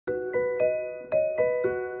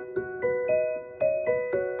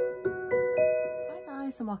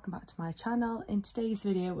and welcome back to my channel. In today's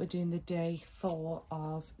video we're doing the day 4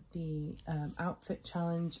 of the outfit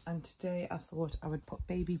challenge, and today I thought I would put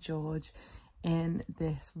baby George in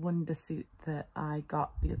this wonder suit that I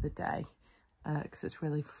got the other day because it's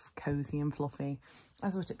really cozy and fluffy.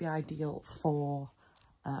 I thought it'd be ideal for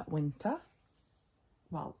winter,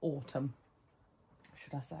 well, autumn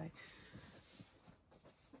should I say.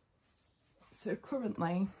 So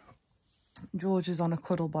currently George is on a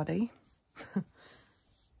cuddle body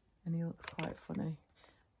and he looks quite funny.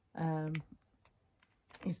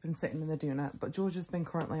 He's been sitting in the doona, but George has been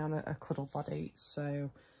currently on a cuddle body,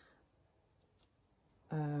 so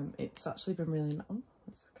it's actually been really nice. Oh,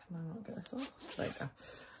 can I not get this off? There you go.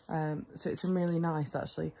 So it's been really nice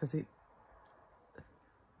actually, because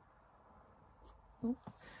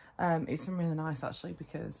it's been really nice actually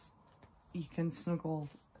because you can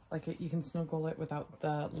snuggle you can snuggle it without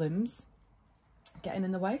the limbs getting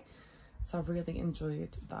in the way. So I've really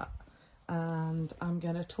enjoyed that, and I'm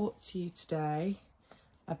going to talk to you today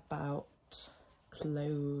about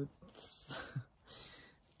clothes.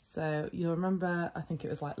 So you'll remember, I think it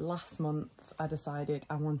was like last month, I decided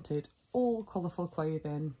I wanted all colourful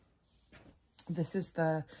clothing. This is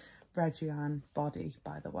the Reborn body,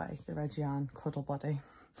 by the way, the Reborn cuddle body,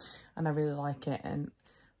 and I really like it, and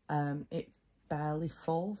it's barely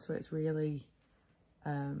full, so it's really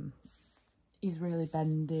he's really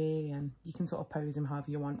bendy, and you can sort of pose him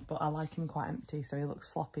however you want, but I like him quite empty so he looks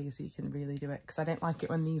floppy, so you can really do it, because I don't like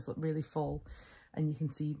it when these look really full and you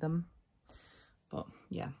can see them. But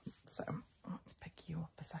yeah, so let's pick you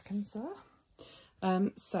up a second, sir.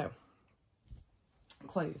 So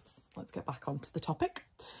clothes, let's get back onto the topic.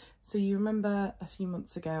 So you remember a few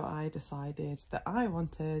months ago I decided that I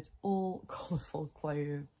wanted all colourful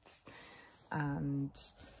clothes, and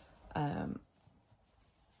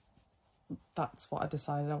that's what I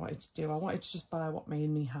decided I wanted to do. I wanted to just buy what made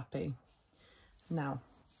me happy. Now,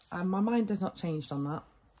 my mind has not changed on that.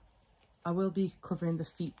 I will be covering the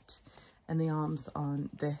feet and the arms on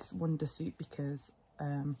this wonder suit because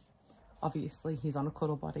obviously he's on a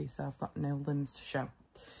cuddle body, so I've got no limbs to show.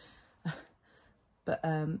 But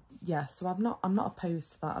yeah, so I'm not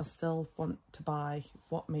opposed to that. I still want to buy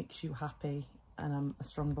what makes you happy, and I'm a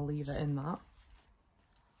strong believer in that.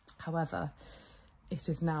 However, it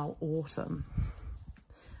is now autumn,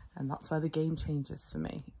 and that's where the game changes for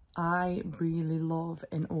me. I really love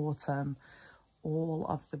in autumn all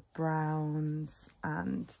of the browns,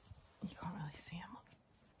 and you can't really see them. Let's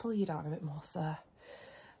pull you down a bit more, sir.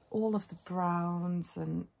 All of the browns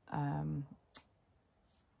and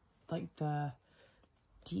like the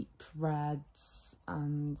deep reds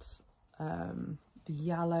and the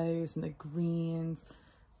yellows and the greens.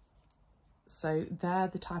 So they're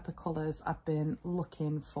the type of colours I've been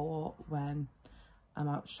looking for when I'm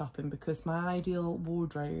out shopping, because my ideal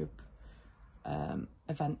wardrobe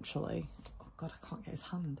eventually, oh god, I can't get his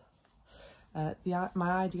hand.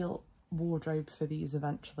 My ideal wardrobe for these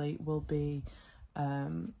eventually will be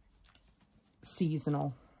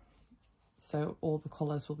seasonal. So all the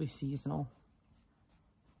colours will be seasonal.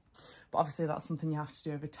 But obviously that's something you have to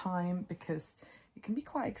do over time because it can be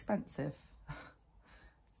quite expensive.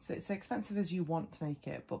 So it's expensive as you want to make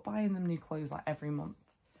it, but buying them new clothes like every month,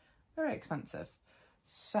 very expensive.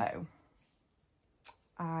 So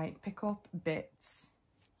I pick up bits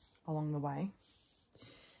along the way,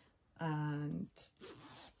 and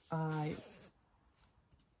I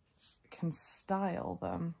can style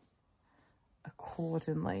them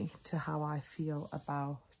accordingly to how I feel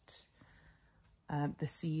about the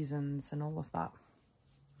seasons and all of that.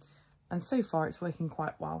 And so far it's working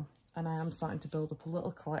quite well, and I am starting to build up a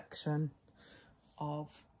little collection of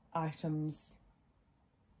items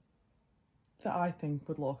that I think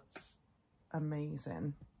would look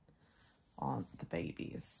amazing on the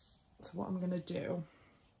babies. So what I'm going to do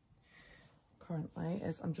currently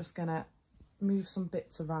is I'm just going to move some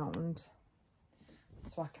bits around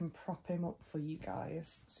so I can prop him up for you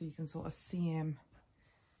guys so you can sort of see him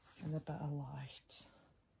in a better light.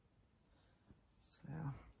 So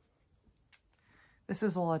this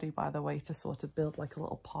is all I do, by the way, to sort of build like a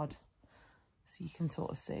little pod so you can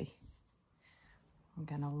sort of see. I'm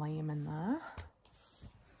going to lay him in there,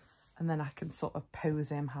 and then I can sort of pose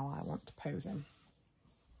him how I want to pose him.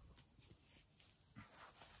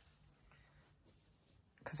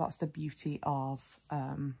 Because that's the beauty of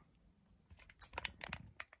the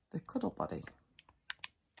cuddle body.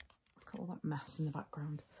 Look at all that mess in the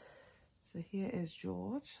background. So here is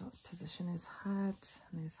George. Let's position his head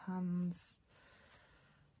and his hands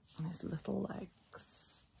and his little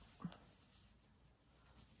legs.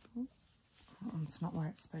 Oh, that one's not where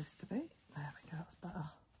it's supposed to be. There we go, that's better.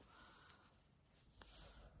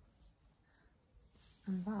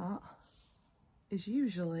 And that is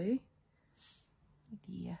usually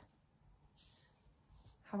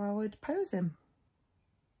how I would pose him,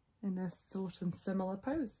 in a sort of similar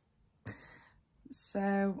pose.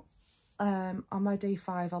 So on my day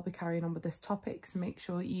 5 I'll be carrying on with this topic, so make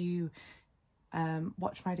sure you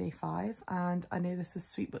watch my day 5. And I know this was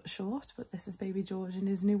sweet but short, but this is baby George in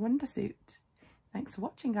his new wonder suit. Thanks for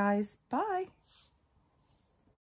watching, guys. Bye.